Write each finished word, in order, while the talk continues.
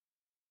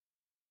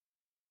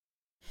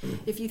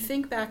If you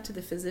think back to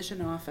the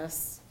physician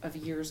office of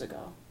years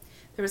ago,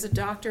 there was a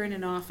doctor in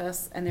an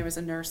office and there was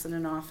a nurse in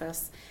an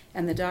office,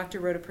 and the doctor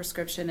wrote a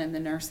prescription and the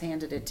nurse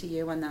handed it to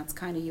you, and that's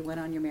kind of you went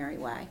on your merry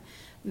way.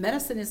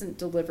 Medicine isn't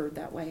delivered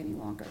that way any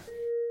longer.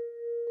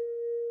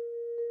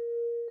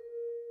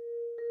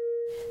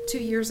 2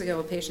 years ago,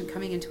 a patient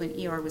coming into an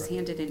ER was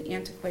handed an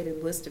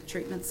antiquated list of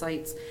treatment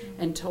sites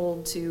and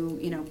told to,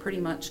 pretty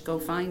much go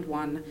find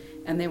one,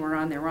 and they were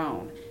on their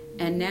own.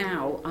 And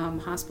now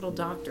hospital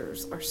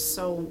doctors are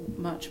so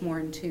much more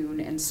in tune,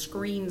 and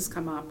screens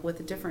come up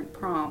with different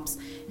prompts,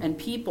 and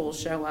people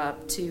show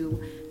up to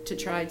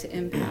try to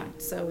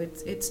impact. So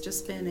it's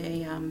just been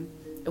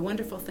a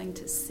wonderful thing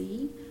to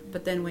see.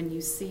 But then when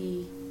you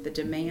see the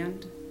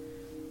demand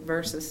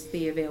versus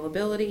the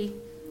availability,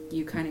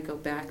 you kind of go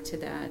back to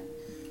that.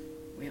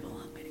 We have a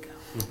long way to go.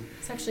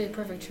 It's actually a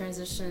perfect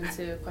transition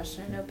to a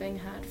question I know Bing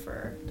had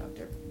for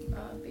Dr.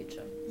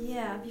 Beecham.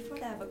 Yeah, before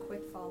that, I have a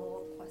quick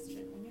follow-up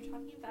question. When you're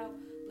talking about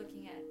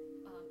looking at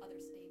other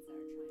states that are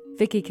trying to...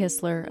 Vicki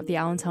Kistler of the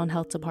Allentown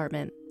Health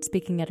Department,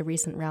 speaking at a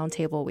recent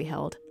roundtable we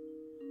held.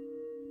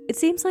 It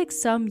seems like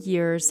some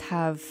years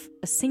have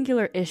a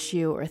singular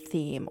issue or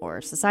theme or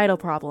societal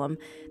problem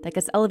that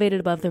gets elevated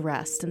above the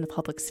rest in the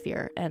public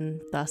sphere,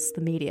 and thus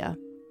the media.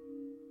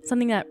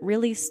 Something that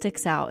really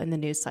sticks out in the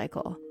news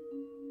cycle.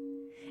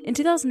 In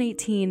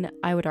 2018,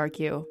 I would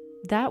argue,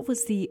 that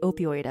was the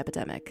opioid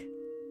epidemic.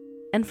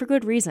 And for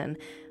good reason.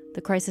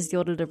 The crisis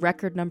yielded a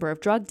record number of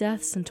drug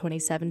deaths in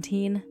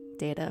 2017,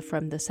 data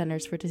from the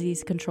Centers for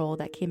Disease Control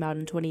that came out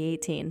in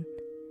 2018.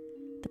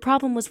 The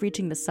problem was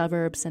reaching the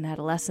suburbs and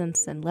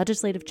adolescents and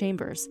legislative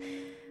chambers.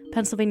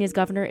 Pennsylvania's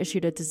governor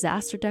issued a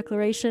disaster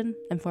declaration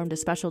and formed a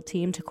special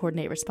team to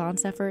coordinate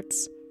response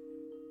efforts.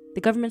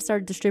 The government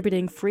started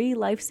distributing free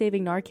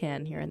life-saving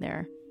Narcan here and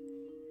there.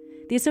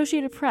 The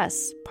Associated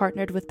Press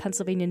partnered with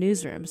Pennsylvania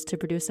newsrooms to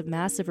produce a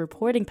massive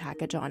reporting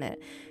package on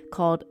it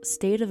called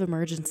State of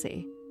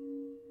Emergency.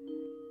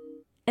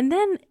 And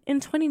then in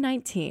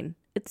 2019,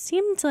 it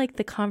seemed like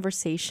the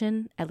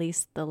conversation, at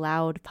least the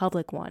loud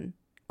public one,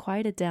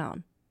 quieted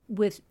down.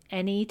 With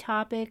any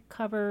topic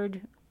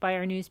covered by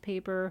our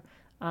newspaper,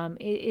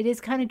 it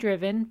is kind of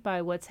driven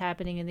by what's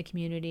happening in the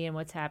community and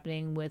what's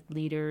happening with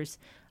leaders.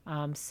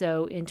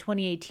 So in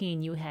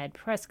 2018, you had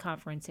press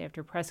conference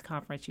after press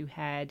conference. You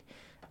had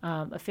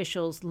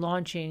officials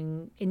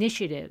launching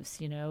initiatives,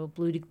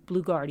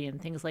 Blue Guardian,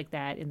 things like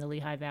that in the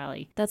Lehigh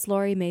Valley. That's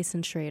Lori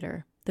Mason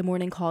Schrader, the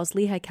Morning Call's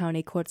Lehigh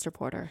County courts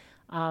reporter.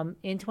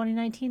 In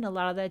 2019, a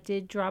lot of that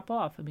did drop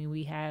off. I mean,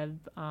 we have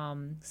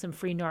some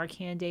free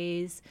Narcan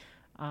days.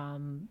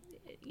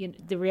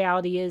 The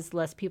reality is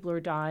less people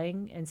are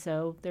dying, and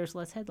so there's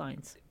less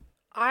headlines.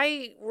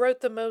 I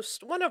wrote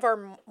one of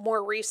our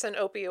more recent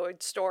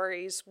opioid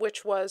stories,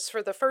 which was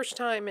for the first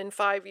time in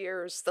 5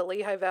 years, the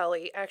Lehigh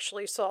Valley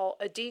actually saw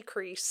a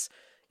decrease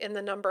in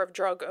the number of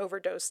drug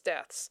overdose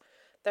deaths.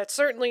 That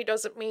certainly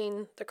doesn't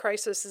mean the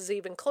crisis is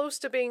even close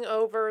to being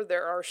over.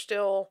 There are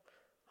still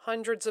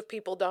hundreds of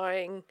people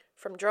dying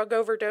from drug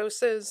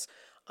overdoses,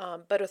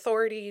 but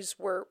authorities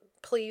were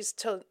pleased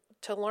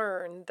to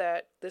learn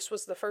that this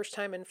was the first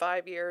time in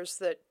 5 years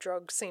that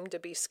drugs seemed to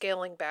be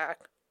scaling back,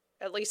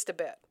 at least a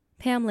bit.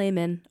 Pam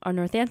Lehman, our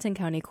Northampton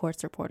County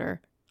courts reporter,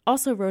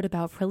 also wrote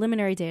about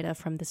preliminary data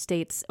from the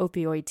state's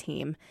opioid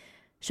team,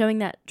 showing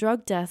that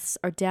drug deaths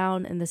are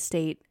down in the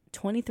state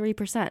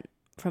 23%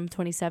 from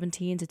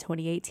 2017 to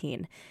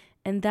 2018,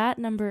 and that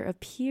number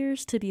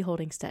appears to be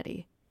holding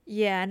steady.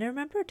 Yeah, and I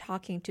remember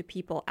talking to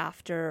people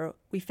after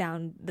we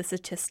found the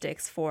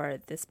statistics for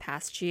this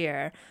past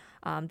year,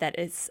 that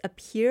it's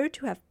appeared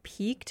to have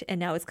peaked and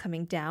now it's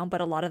coming down,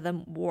 but a lot of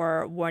them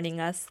were warning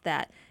us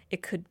that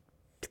it could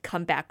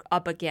come back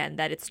up again,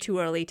 that it's too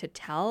early to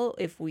tell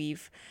if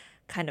we've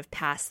kind of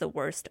passed the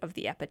worst of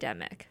the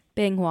epidemic.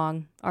 Bing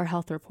Huang, our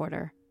health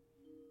reporter.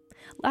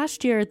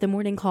 Last year, the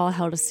Morning Call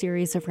held a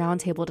series of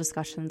roundtable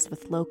discussions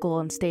with local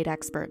and state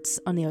experts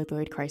on the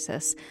opioid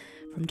crisis,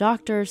 from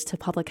doctors to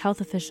public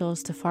health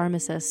officials to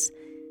pharmacists,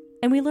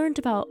 and we learned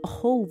about a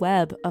whole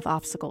web of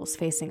obstacles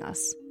facing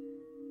us.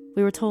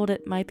 We were told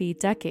it might be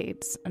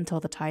decades until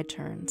the tide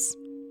turns.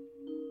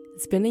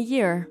 It's been a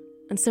year,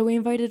 and so we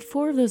invited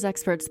 4 of those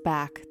experts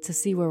back to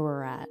see where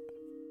we're at.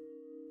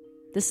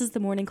 This is the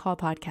Morning Call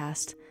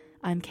podcast.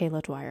 I'm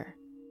Kayla Dwyer.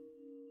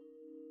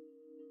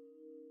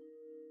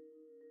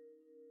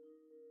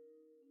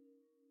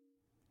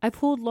 I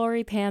pulled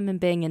Lori, Pam, and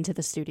Bing into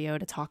the studio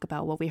to talk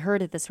about what we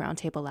heard at this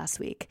roundtable last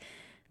week.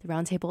 The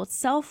roundtable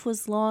itself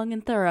was long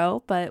and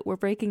thorough, but we're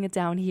breaking it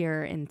down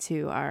here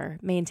into our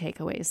main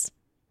takeaways.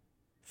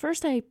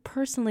 First, I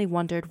personally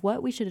wondered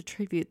what we should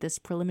attribute this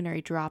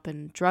preliminary drop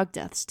in drug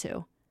deaths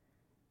to.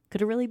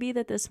 Could it really be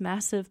that this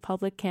massive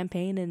public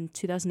campaign in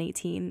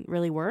 2018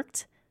 really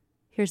worked?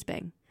 Here's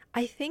Bing.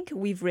 I think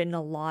we've written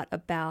a lot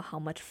about how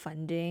much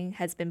funding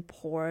has been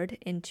poured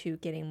into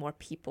getting more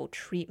people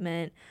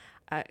treatment.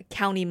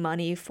 County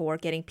money for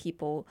getting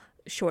people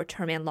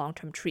short-term and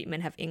long-term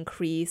treatment have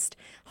increased.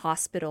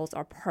 Hospitals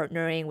are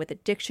partnering with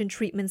addiction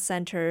treatment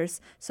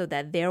centers so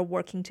that they're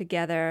working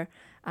together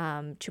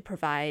to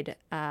provide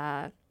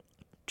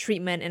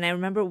treatment. And I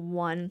remember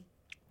one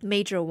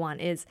major one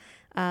is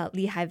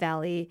Lehigh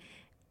Valley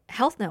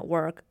Health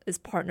Network is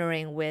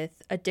partnering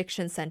with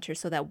addiction centers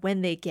so that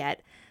when they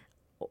get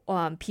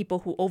people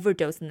who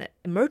overdose in the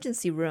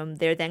emergency room,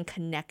 they're then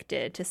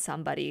connected to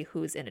somebody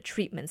who's in a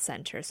treatment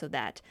center so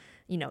that,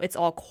 it's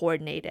all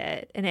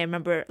coordinated. And I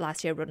remember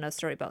last year I wrote another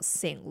story about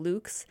St.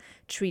 Luke's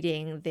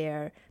treating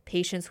their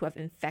patients who have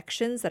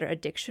infections that are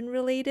addiction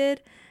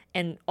related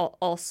and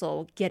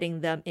also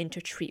getting them into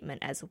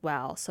treatment as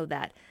well so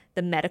that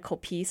the medical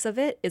piece of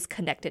it is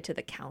connected to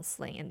the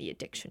counseling and the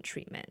addiction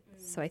treatment.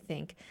 So I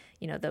think,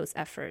 those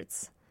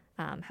efforts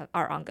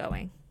are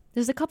ongoing.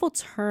 There's a couple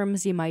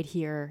terms you might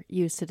hear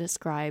used to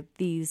describe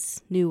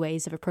these new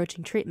ways of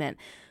approaching treatment.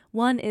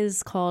 One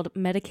is called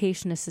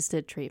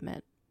medication-assisted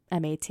treatment,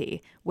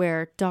 MAT,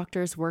 where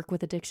doctors work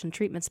with addiction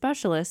treatment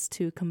specialists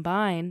to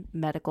combine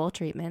medical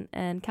treatment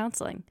and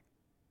counseling.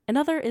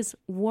 Another is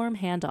warm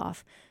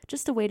handoff,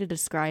 just a way to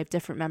describe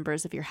different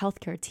members of your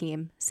healthcare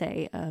team,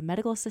 say a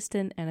medical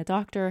assistant and a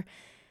doctor,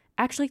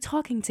 actually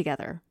talking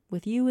together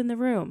with you in the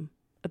room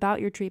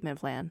about your treatment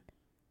plan.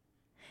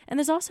 And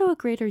there's also a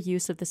greater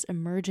use of this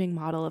emerging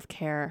model of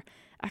care,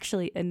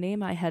 actually a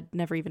name I had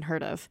never even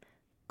heard of,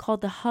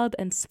 called the hub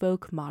and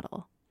spoke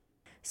model.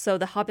 So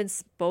the hub and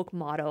spoke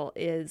model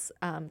is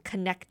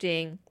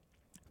connecting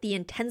the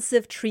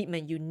intensive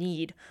treatment you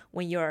need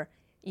when you're,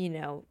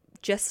 when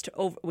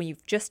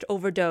you've just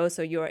overdosed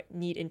or you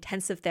need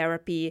intensive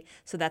therapy.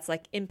 So that's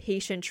like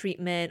inpatient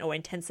treatment or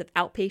intensive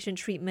outpatient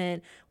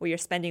treatment where you're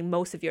spending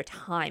most of your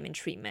time in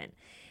treatment.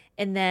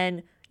 And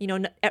then,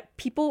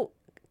 people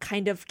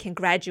kind of can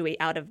graduate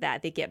out of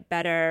that. They get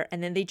better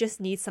and then they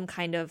just need some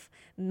kind of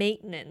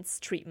maintenance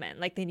treatment.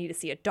 Like they need to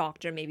see a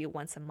doctor maybe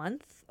once a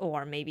month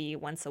or maybe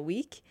once a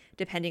week,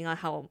 depending on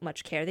how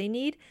much care they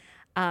need.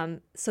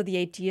 So the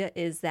idea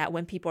is that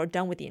when people are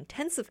done with the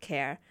intensive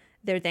care,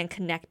 they're then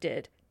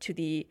connected to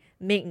the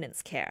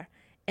maintenance care.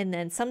 And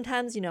then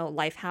sometimes,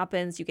 life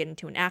happens, you get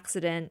into an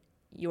accident,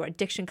 your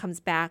addiction comes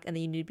back, and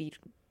then you need to be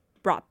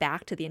brought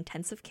back to the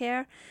intensive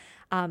care.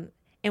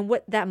 And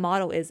what that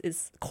model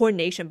is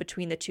coordination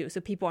between the two,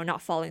 so people are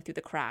not falling through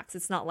the cracks.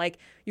 It's not like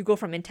you go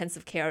from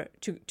intensive care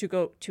to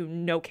go to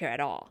no care at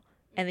all,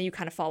 and then you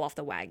kind of fall off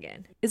the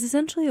wagon. It's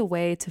essentially a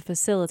way to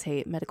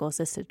facilitate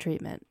medical-assisted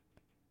treatment.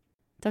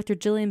 Dr.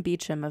 Jillian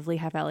Beecham of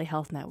Lehigh Valley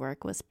Health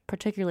Network was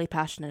particularly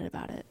passionate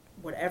about it.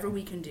 Whatever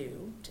we can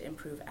do to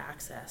improve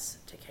access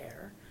to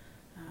care,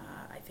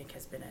 I think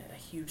has been a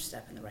huge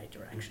step in the right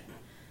direction.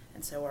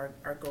 And so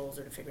our goals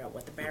are to figure out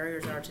what the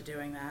barriers are to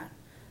doing that,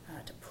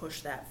 to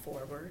push that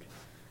forward,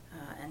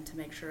 and to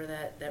make sure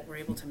that we're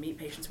able to meet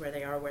patients where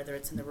they are, whether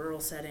it's in the rural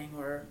setting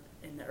or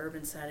in the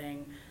urban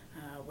setting,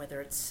 whether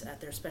it's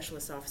at their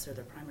specialist office or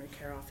their primary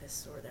care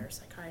office or their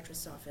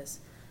psychiatrist's office.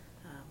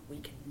 We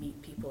can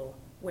meet people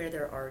where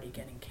they're already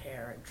getting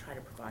care and try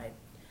to provide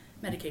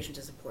medication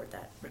to support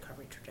that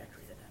recovery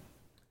trajectory to them.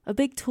 A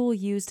big tool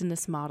used in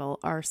this model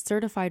are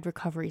certified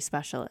recovery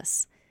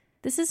specialists.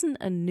 This isn't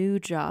a new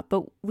job,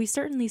 but we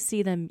certainly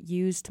see them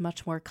used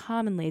much more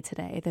commonly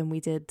today than we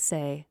did,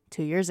 say,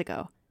 2 years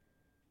ago.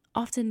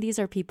 Often these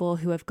are people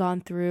who have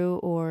gone through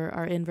or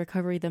are in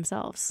recovery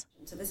themselves.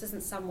 So this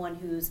isn't someone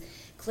who's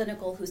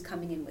clinical, who's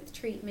coming in with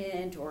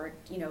treatment or,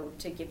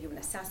 to give you an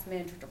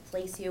assessment or to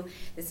place you.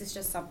 This is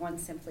just someone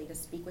simply to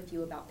speak with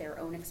you about their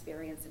own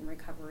experience in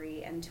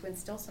recovery and to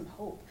instill some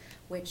hope,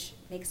 which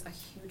makes a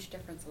huge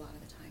difference a lot of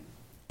the time.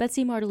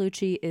 Betsy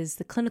Martolucci is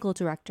the clinical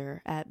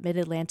director at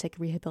Mid-Atlantic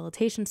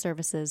Rehabilitation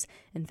Services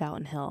in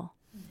Fountain Hill.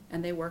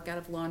 And they work out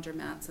of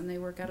laundromats, and they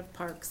work out of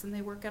parks, and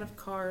they work out of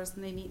cars,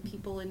 and they meet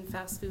people in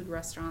fast food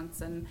restaurants,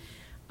 and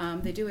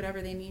they do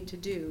whatever they need to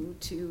do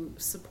to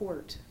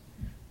support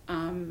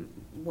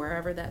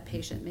wherever that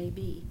patient may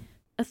be.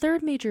 A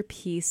third major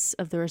piece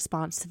of the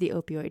response to the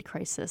opioid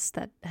crisis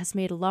that has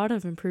made a lot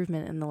of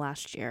improvement in the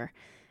last year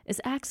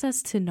is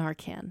access to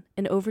Narcan,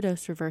 an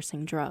overdose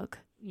reversing drug.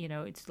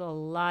 It's a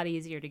lot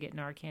easier to get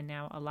Narcan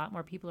now. A lot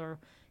more people are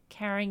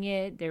carrying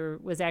it. There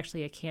was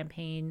actually a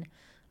campaign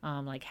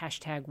like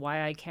hashtag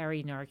Why I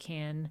Carry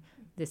Narcan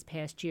this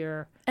past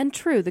year. And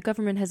true, the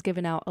government has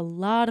given out a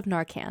lot of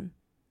Narcan.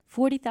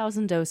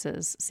 40,000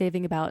 doses,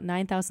 saving about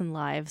 9,000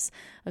 lives,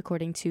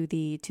 according to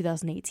the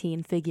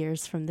 2018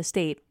 figures from the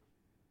state.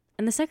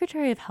 And the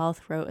Secretary of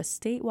Health wrote a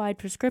statewide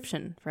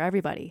prescription for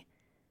everybody.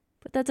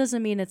 But that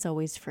doesn't mean it's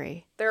always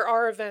free. There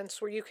are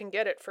events where you can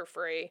get it for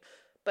free.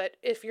 But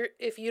if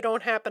you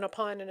don't happen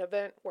upon an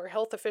event where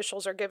health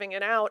officials are giving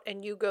it out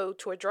and you go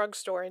to a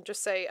drugstore and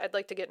just say, I'd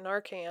like to get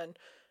Narcan,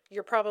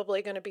 you're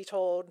probably going to be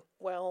told,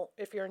 well,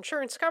 if your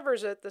insurance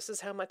covers it, this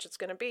is how much it's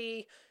going to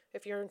be.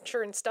 If your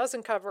insurance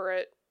doesn't cover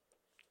it,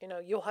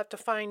 you'll have to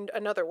find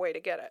another way to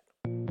get it.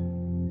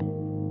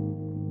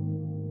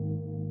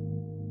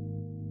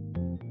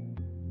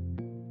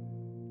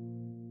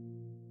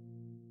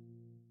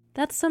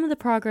 That's some of the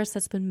progress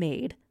that's been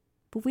made.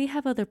 But we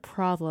have other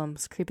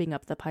problems creeping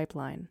up the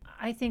pipeline.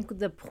 I think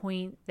the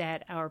point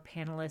that our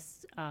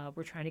panelists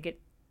were trying to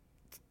get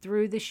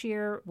through this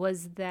year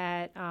was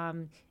that,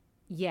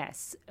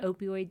 yes,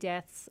 opioid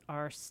deaths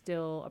are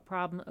still a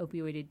problem.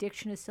 Opioid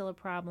addiction is still a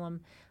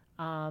problem.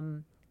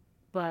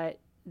 But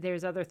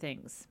there's other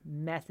things.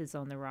 Meth is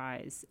on the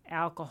rise.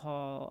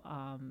 Alcohol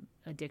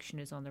addiction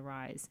is on the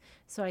rise.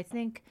 So I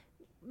think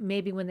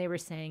maybe when they were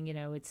saying,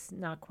 it's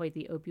not quite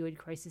the opioid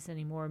crisis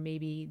anymore,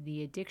 maybe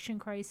the addiction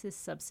crisis,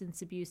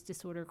 substance abuse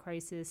disorder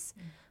crisis,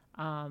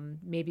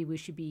 maybe we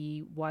should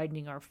be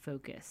widening our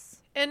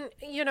focus. And,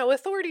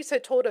 authorities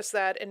had told us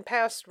that in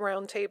past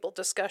roundtable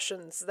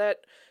discussions,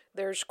 that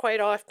there's quite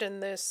often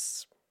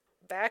this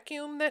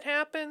vacuum that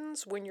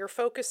happens when you're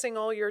focusing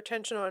all your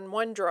attention on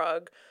one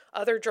drug.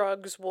 Other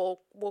drugs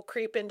will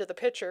creep into the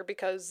picture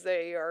because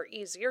they are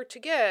easier to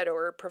get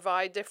or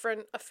provide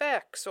different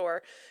effects.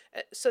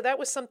 So that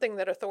was something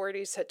that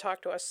authorities had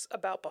talked to us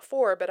about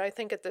before. But I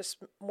think at this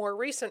more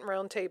recent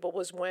roundtable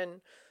was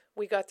when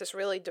we got this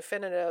really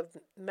definitive: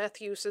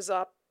 meth use is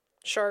up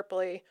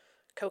sharply,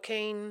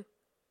 cocaine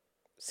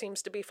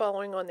seems to be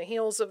following on the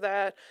heels of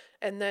that,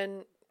 and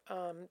then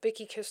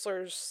Vicki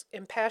Kistler's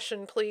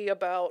impassioned plea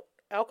about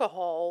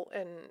alcohol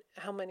and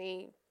how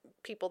many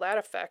people that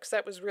affects.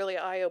 That was really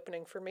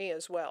eye-opening for me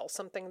as well,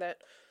 something that,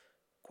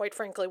 quite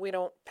frankly, we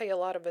don't pay a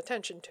lot of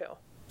attention to.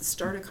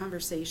 Start a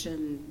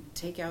conversation,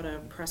 take out a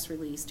press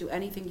release, do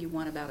anything you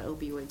want about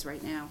opioids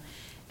right now,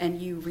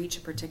 and you reach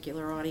a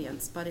particular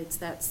audience, but it's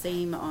that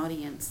same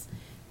audience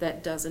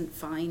that doesn't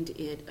find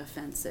it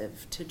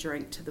offensive to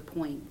drink to the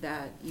point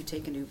that you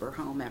take an Uber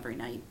home every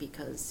night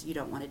because you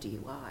don't want a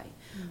DUI,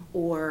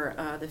 or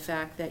the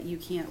fact that you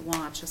can't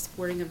watch a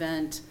sporting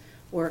event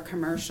or a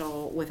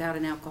commercial without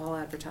an alcohol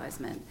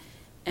advertisement.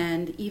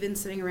 And even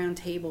sitting around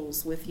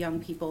tables with young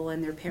people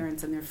and their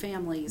parents and their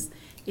families,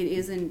 it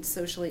isn't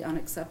socially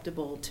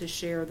unacceptable to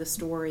share the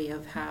story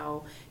of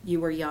how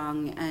you were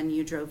young and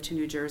you drove to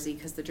New Jersey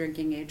because the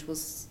drinking age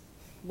was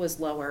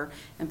lower,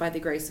 and by the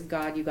grace of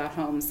God you got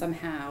home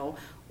somehow,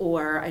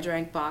 or I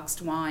drank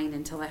boxed wine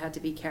until I had to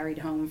be carried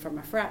home from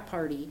a frat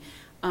party.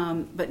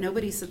 But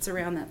nobody sits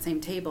around that same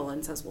table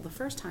and says, well, the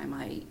first time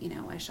I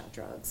shot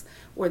drugs,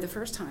 or the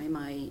first time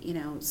I,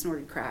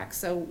 snorted crack.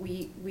 So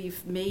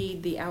we've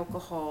made the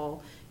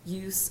alcohol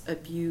use,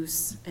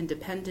 abuse, and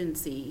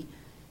dependency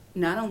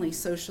not only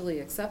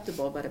socially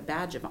acceptable, but a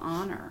badge of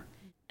honor.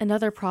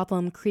 Another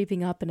problem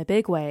creeping up in a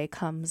big way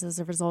comes as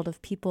a result of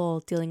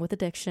people dealing with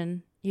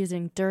addiction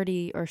using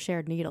dirty or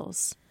shared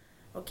needles.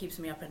 What keeps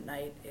me up at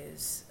night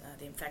is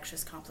the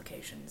infectious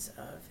complications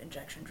of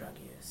injection drug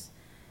use.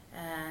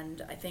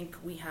 And I think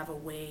we have a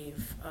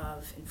wave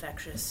of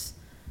infectious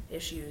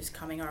issues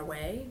coming our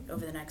way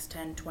over the next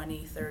 10,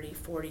 20, 30,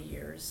 40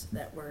 years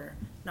that we're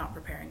not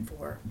preparing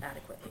for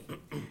adequately.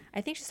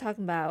 I think she's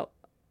talking about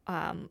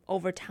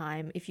over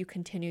time, if you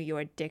continue your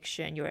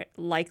addiction, your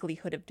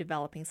likelihood of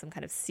developing some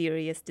kind of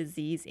serious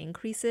disease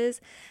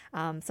increases.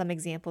 Some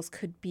examples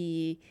could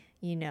be,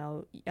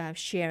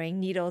 sharing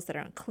needles that are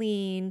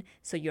unclean,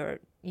 so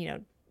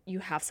you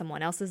have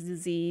someone else's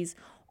disease,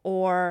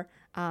 or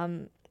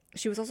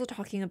she was also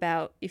talking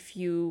about if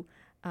you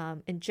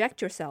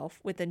inject yourself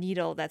with a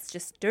needle that's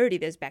just dirty,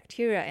 there's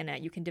bacteria in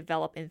it, you can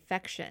develop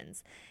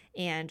infections.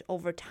 And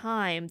over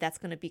time, that's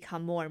going to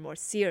become more and more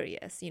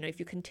serious. If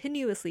you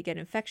continuously get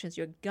infections,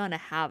 you're going to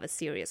have a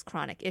serious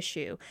chronic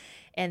issue,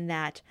 and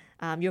that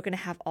you're going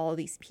to have all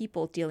these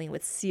people dealing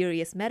with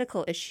serious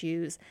medical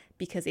issues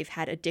because they've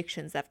had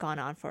addictions that have gone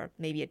on for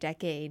maybe a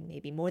decade,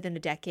 maybe more than a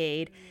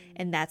decade,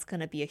 and that's going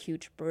to be a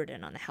huge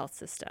burden on the health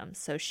system.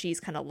 So she's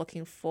kind of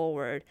looking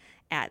forward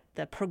at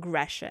the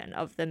progression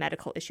of the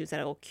medical issues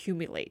that will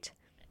accumulate.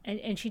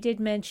 And she did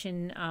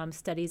mention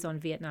studies on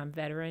Vietnam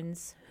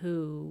veterans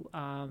who,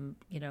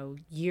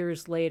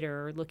 years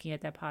later, looking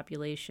at that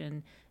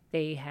population,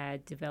 they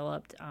had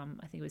developed,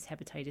 I think it was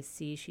hepatitis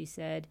C, she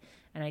said.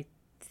 And I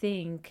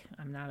think,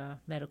 I'm not a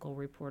medical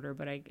reporter,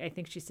 but I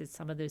think she said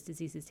some of those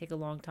diseases take a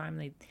long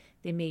time.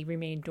 They may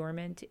remain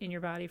dormant in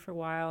your body for a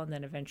while and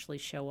then eventually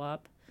show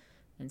up.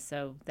 And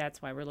so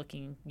that's why we're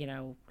looking,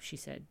 she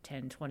said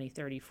 10, 20,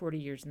 30, 40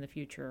 years in the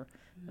future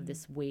of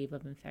this wave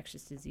of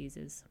infectious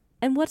diseases.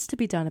 And what's to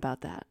be done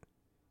about that?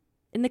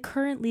 In the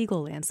current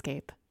legal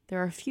landscape,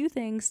 there are a few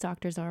things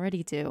doctors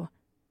already do.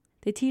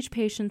 They teach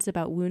patients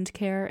about wound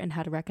care and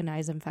how to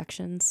recognize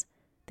infections.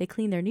 They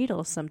clean their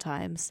needles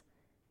sometimes.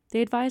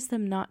 They advise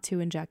them not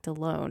to inject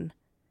alone.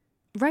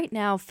 Right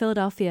now,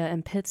 Philadelphia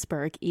and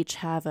Pittsburgh each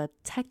have a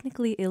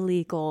technically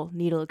illegal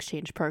needle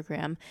exchange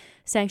program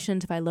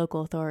sanctioned by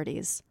local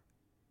authorities.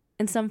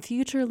 In some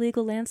future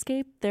legal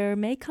landscape, there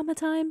may come a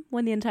time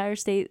when the entire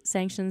state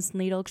sanctions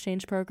needle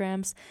exchange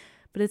programs,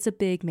 but it's a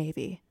big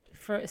maybe.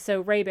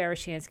 So Ray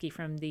Barashansky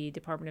from the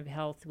Department of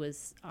Health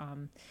was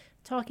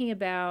talking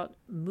about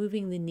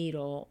moving the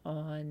needle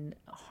on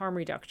harm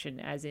reduction,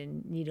 as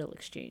in needle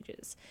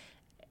exchanges.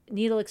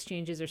 Needle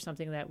exchanges are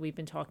something that we've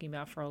been talking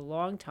about for a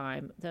long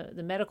time.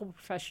 The medical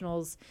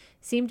professionals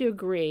seem to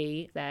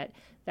agree that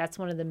that's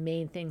one of the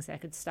main things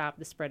that could stop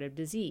the spread of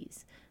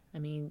disease. I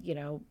mean,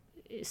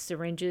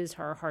 syringes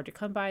are hard to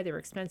come by, they're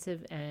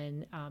expensive,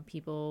 and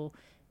people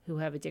who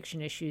have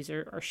addiction issues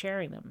are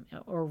sharing them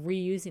or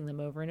reusing them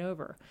over and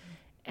over.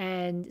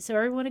 And so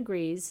everyone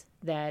agrees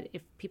that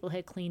if people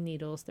had clean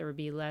needles, there would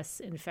be less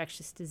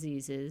infectious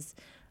diseases.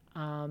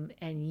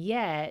 And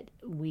yet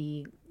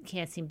we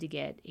can't seem to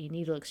get a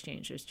needle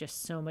exchange. There's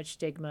just so much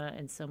stigma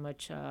and so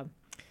much, I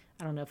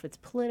don't know if it's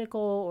political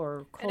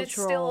or cultural. And it's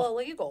still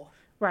illegal.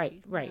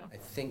 Right. I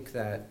think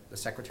that the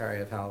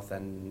Secretary of Health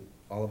and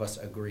all of us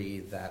agree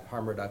that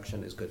harm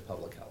reduction is good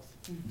public health.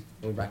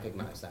 Mm-hmm. We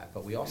recognize that,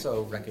 but we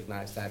also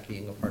recognize that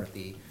being a part of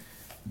the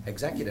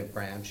executive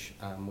branch,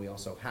 we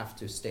also have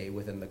to stay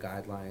within the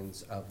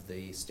guidelines of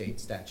the state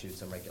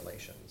statutes and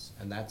regulations,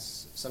 and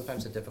that's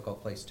sometimes a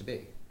difficult place to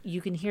be. You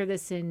can hear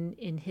this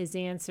in his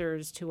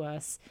answers to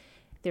us.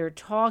 They're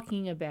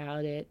talking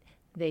about it.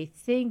 They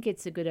think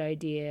it's a good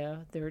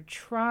idea. They're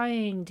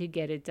trying to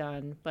get it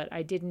done, but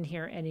I didn't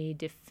hear any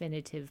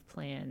definitive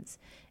plans.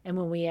 And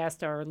when we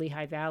asked our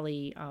Lehigh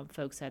Valley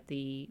folks at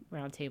the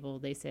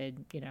roundtable, they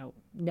said,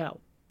 no,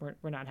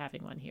 we're not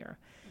having one here.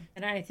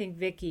 And I think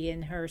Vicki,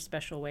 in her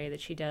special way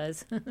that she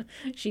does,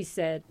 she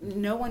said,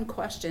 no one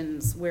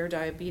questions where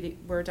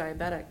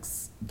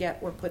diabetics get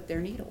or put their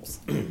needles,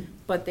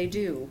 but they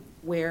do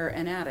where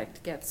an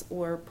addict gets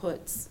or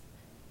puts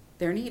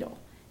their needle.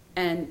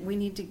 And we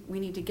need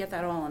to get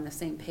that all on the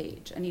same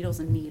page. A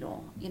needle's a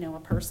needle, a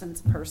person's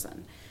a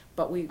person,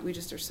 but we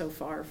just are so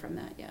far from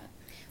that yet.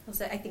 Well,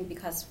 so I think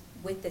because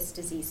with this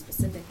disease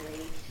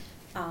specifically,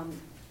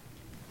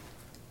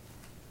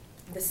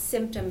 the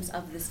symptoms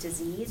of this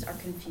disease are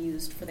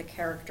confused for the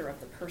character of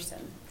the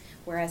person,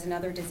 whereas in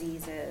other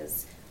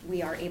diseases,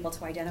 we are able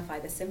to identify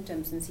the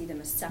symptoms and see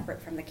them as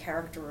separate from the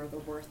character or the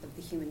worth of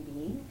the human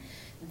being.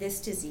 This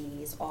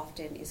disease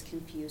often is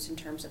confused in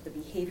terms of the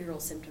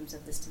behavioral symptoms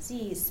of this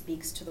disease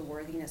speaks to the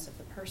worthiness of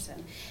the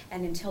person.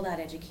 And until that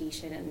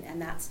education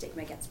and that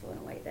stigma gets blown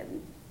away,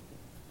 then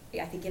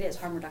I think it is.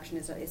 Harm reduction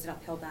is an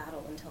uphill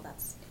battle until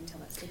that's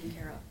taken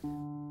care of.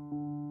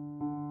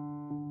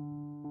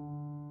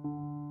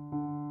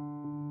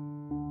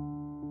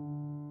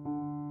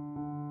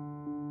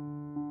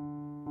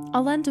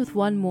 I'll end with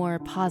one more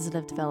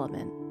positive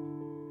development.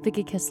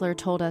 Vicki Kistler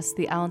told us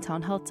the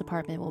Allentown Health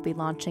Department will be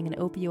launching an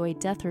opioid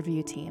death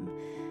review team,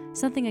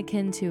 something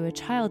akin to a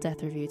child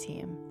death review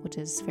team, which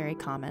is very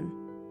common.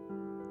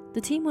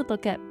 The team would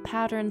look at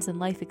patterns and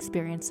life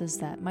experiences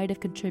that might have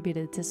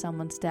contributed to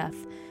someone's death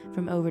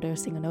from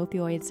overdosing on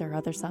opioids or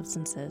other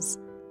substances,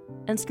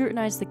 and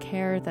scrutinize the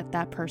care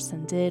that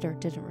person did or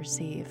didn't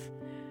receive.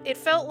 It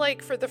felt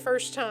like for the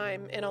first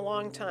time in a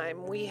long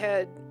time, we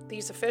had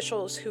these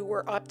officials who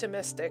were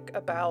optimistic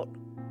about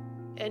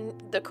and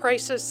the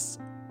crisis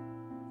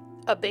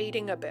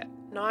abating a bit,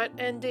 not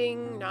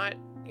ending, not,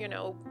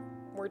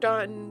 we're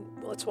done,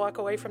 let's walk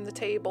away from the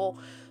table,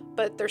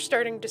 but they're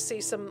starting to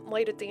see some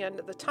light at the end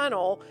of the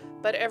tunnel.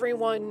 But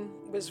everyone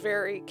was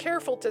very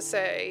careful to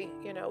say,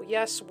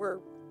 yes,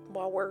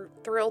 while we're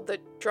thrilled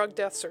that drug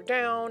deaths are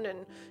down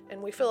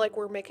and we feel like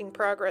we're making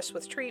progress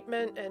with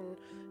treatment and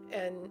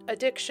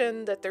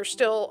addiction, that there's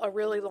still a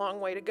really long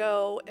way to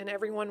go, and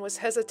everyone was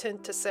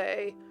hesitant to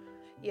say,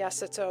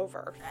 yes, it's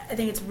over. I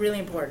think it's really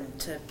important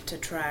to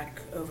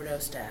track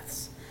overdose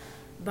deaths,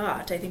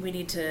 but I think we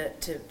need to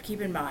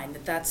keep in mind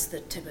that that's the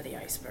tip of the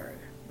iceberg,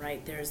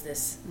 right? There's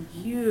this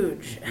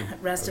huge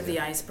rest of the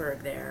iceberg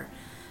there,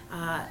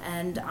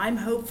 and I'm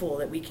hopeful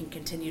that we can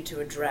continue to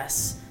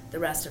address the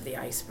rest of the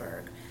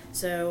iceberg.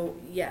 So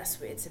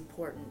yes, it's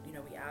important,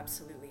 we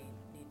absolutely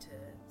need to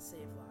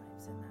save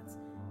lives, and that's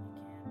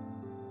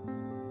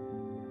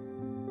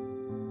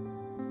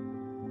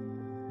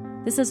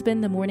This has been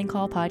the Morning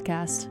Call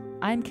Podcast.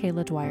 I'm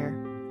Kayla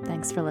Dwyer.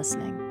 Thanks for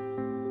listening.